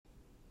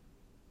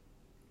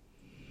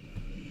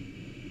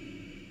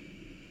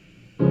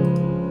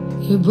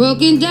You're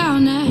broken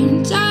down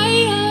and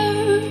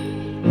tired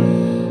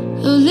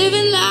of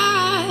living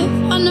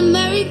life on the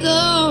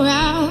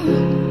merry-go-round.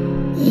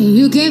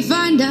 You can't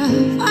find a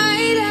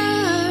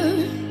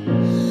fighter,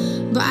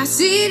 but I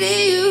see it in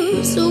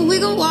you, so we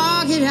gon'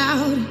 walk it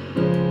out.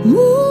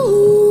 Move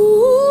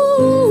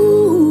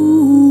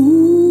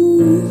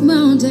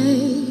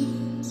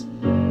mountains,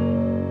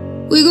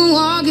 we gon'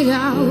 walk it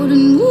out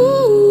and move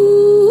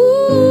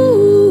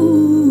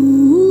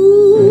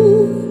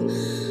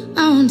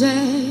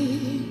mountains.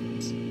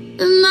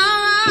 And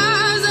I'll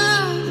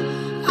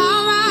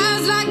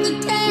rise like the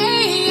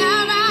day.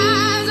 I'll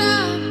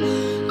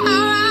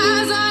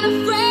rise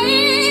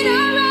unafraid.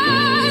 I'll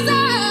rise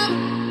up,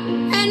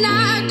 and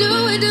I'll do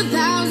it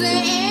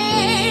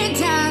 1,000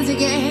 times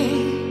again.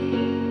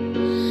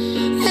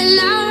 And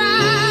I'll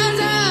rise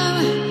up,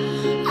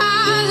 I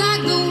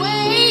like the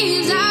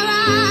waves. I'll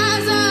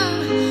rise up,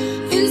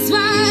 in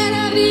spite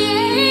of the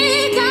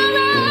ache. I'll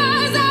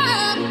rise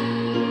up,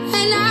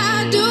 and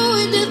I'll do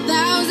it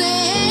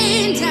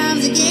 1,000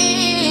 times again.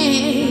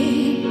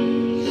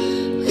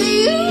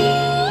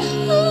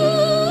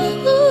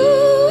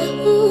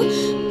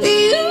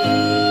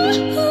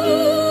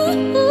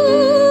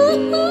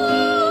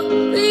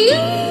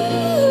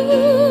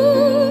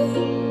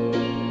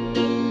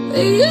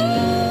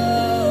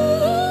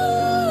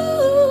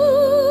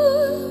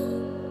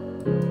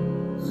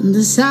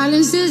 The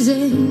silence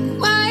isn't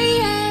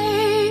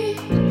quiet,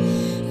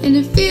 and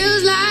it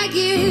feels like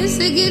it's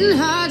getting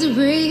hard to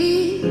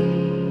breathe.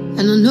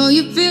 And I know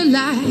you feel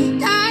like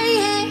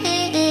dying,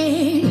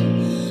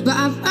 but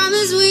I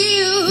promise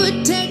we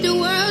would take the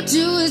world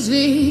to its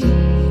feet.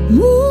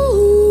 Move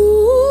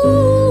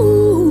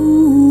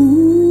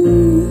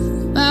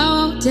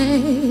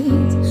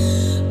mountains,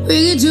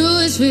 bring it to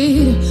its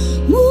feet.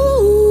 Move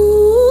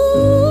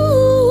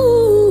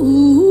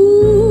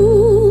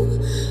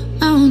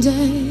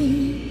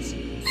mountains.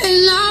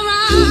 And I'll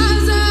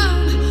rise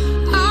up,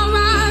 I'll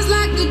rise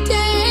like the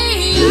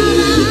day. I'll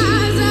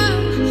rise up,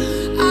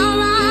 I'll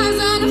rise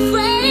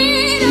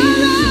unafraid. I'll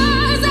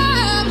rise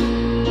up,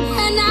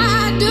 and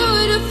I'll do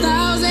it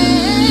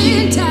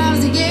 1,000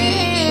 times again.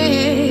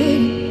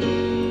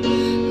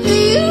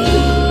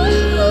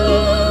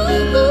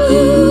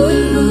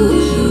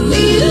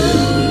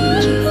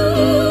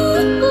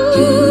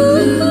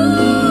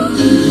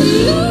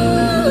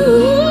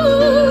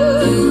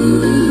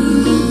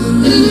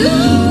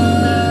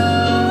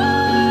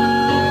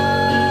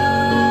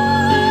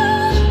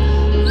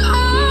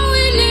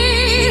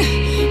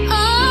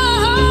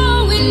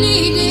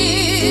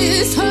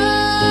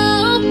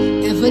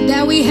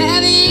 That we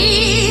have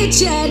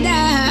each other,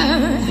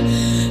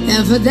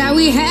 and for that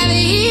we have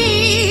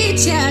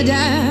each other.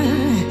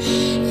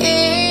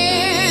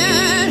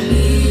 And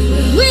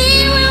we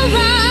will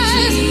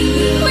rise,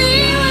 we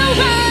will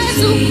rise,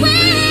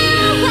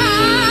 we'll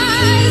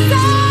rise.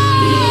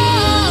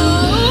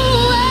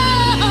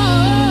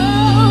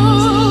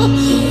 Oh,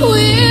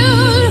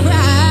 we'll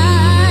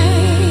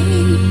rise.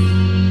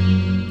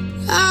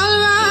 I'll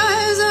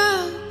rise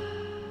up,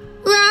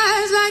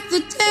 rise like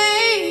the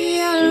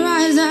day. I'll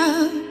rise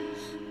up,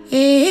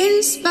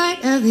 in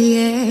spite of the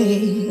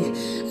ache.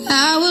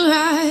 I will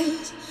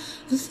rise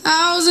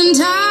 1,000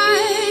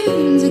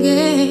 times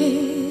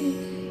again.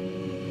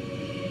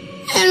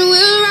 And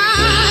we'll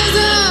rise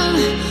up,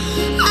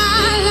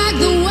 I like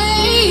the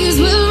waves.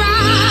 We'll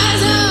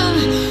rise up,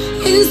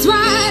 in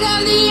spite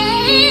of the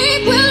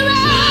ache. We'll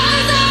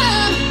rise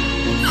up,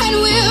 and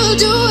we'll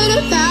do it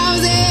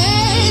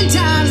 1,000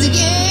 times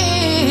again.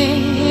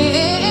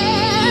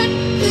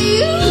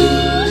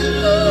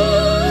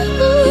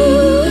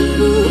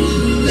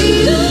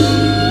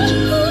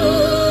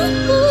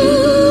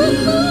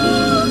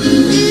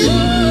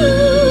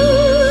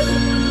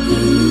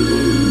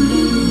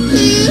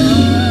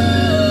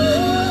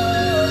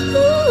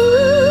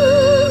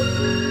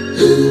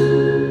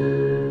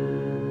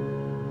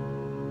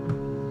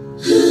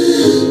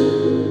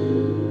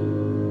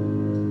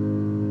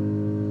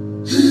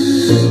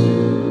 You